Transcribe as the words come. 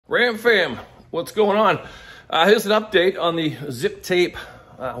Ram fam, what's going on? Here's an update on the zip tape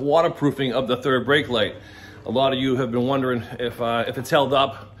waterproofing of the third brake light. A lot of you have been wondering if it's held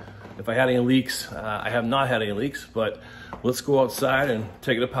up, if I had any leaks. I have not had any leaks, but let's go outside and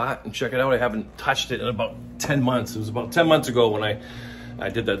take it apart and check it out. I haven't touched it in about 10 months. It was about 10 months ago when I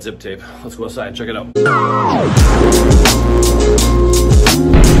did that zip tape. Let's go outside and check it out.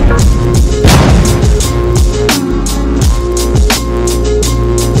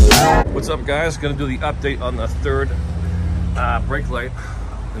 What's up, guys? Gonna do the update on the third brake light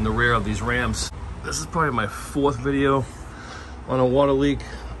in the rear of these Rams. This is probably my fourth video on a water leak,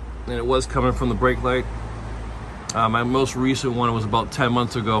 and it was coming from the brake light. My most recent one was about 10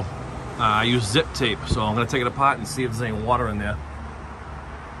 months ago. I used zip tape, so I'm gonna take it apart and see if there's any water in there.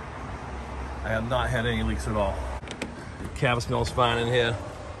 I have not had any leaks at all. The cab smells fine in here.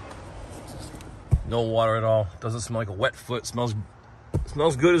 No water at all. Doesn't smell like a wet foot. Smells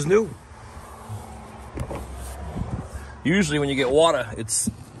good as new. Usually when you get water, it's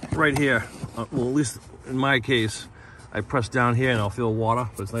right here. Well, at least in my case, I press down here and I'll feel water,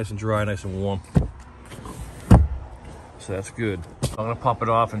 but it's nice and dry, nice and warm. So that's good. I'm gonna pop it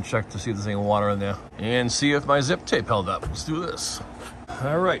off and check to see if there's any water in there and see if my zip tape held up. Let's do this.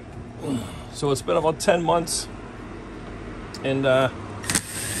 All right. So it's been about 10 months and I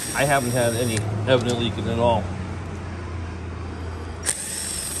haven't had any evident leaking at all.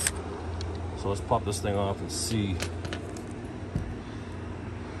 So let's pop this thing off and see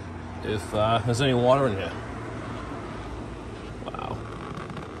if there's any water in here. Wow.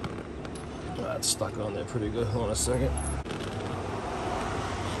 That's stuck on there pretty good. Hold on a second.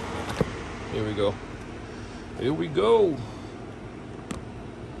 Here we go. Here we go.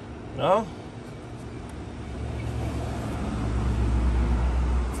 No?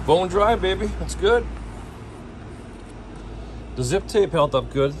 Bone dry, baby. That's good. The zip tape held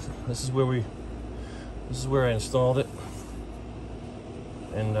up good. This is where I installed it.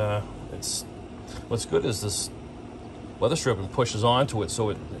 And what's good is this weather stripping pushes onto it, so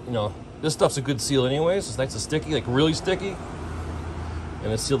it, you know, this stuff's a good seal anyways. It's nice and sticky, like really sticky,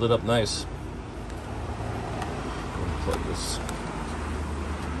 and it sealed it up nice. Plug this.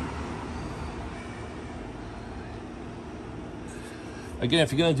 Again,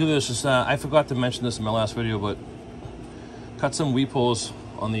 if you're gonna do this, just I forgot to mention this in my last video, but cut some weep holes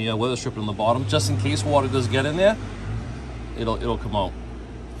on the weather strip on the bottom, just in case water does get in there. It'll come out.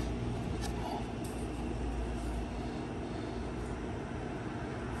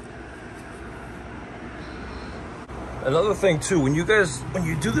 Another thing too, when you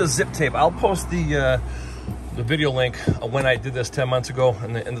do the zip tape, I'll post the video link of when I did this 10 months ago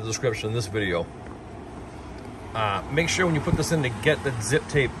in the description of this video. Make sure when you put this in to get the zip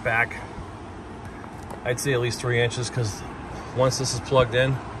tape back, I'd say at least 3 inches, because once this is plugged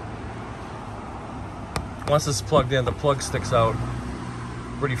in, the plug sticks out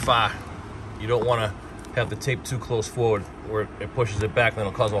pretty far. You don't want to have the tape too close forward where it pushes it back, then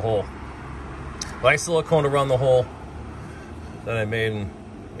it'll cause a hole. But I siliconed around the hole that I made and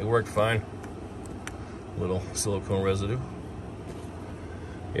it worked fine. Little silicone residue.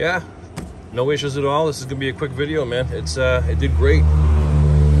 Yeah, no issues at all. This is gonna be a quick video, man. It did great.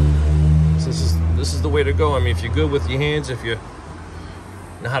 So this is the way to go. I mean, if you're good with your hands, if you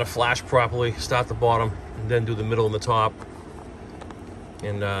know how to flash properly, start the bottom and then do the middle and the top.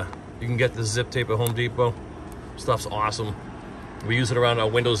 And you can get this zip tape at Home Depot. Stuff's awesome. We use it around our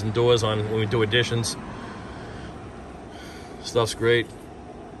windows and doors when we do additions. Stuff's great.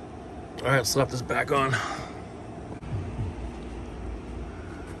 All right, slap this back on.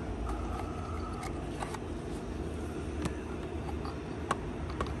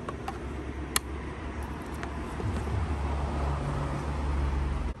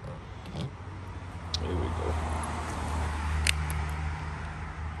 Here we go.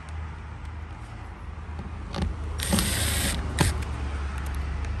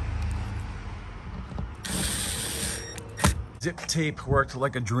 Zip tape worked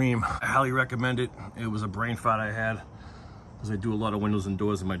like a dream. I highly recommend it. It was a brain fart I had, because I do a lot of windows and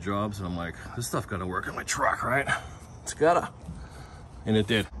doors in my jobs, and I'm like, this stuff gotta work in my truck, right? It's gotta. And it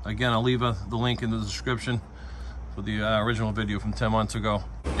did. Again, I'll leave the link in the description for the original video from 10 months ago.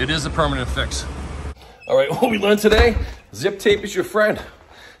 It is a permanent fix. All right, what we learned today, zip tape is your friend.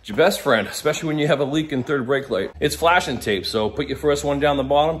 It's your best friend, especially when you have a leak in third brake light. It's flashing tape, so put your first one down the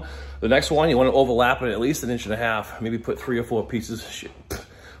bottom. The next one, you want to overlap it at least 1.5 inches. Maybe put 3 or 4 pieces. Shit.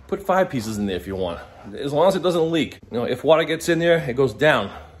 Put 5 pieces in there if you want. As long as it doesn't leak. You know, if water gets in there, it goes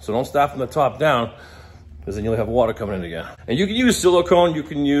down. So don't start from the top down, because then you'll have water coming in again. And you can use silicone, you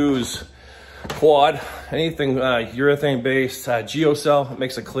can use quad, anything urethane based, geocell, it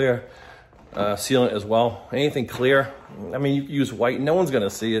makes it clear. Sealant as well, anything clear. I mean, you use white, no one's gonna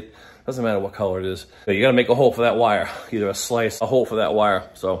see it. Doesn't matter what color it is. But you gotta make a hole for that wire, either a slice, a hole for that wire.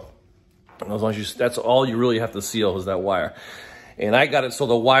 So as long as you, that's all you really have to seal is that wire. And I got it so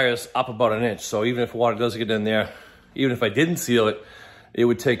the wire's up about an inch. So even if water does get in there, even if I didn't seal it, it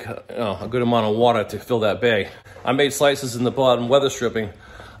would take a good amount of water to fill that bay. I made slices in the bottom weather stripping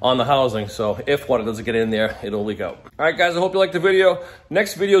on the housing, so if water doesn't get in there, it'll leak out. All right, guys, I hope you liked the video.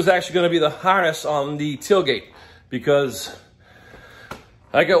 Next video is actually gonna be the harness on the tailgate, because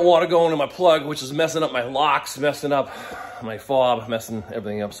I got water going in my plug, which is messing up my locks, messing up my fob, messing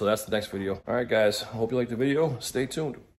everything up, so that's the next video. All right, guys, I hope you liked the video. Stay tuned.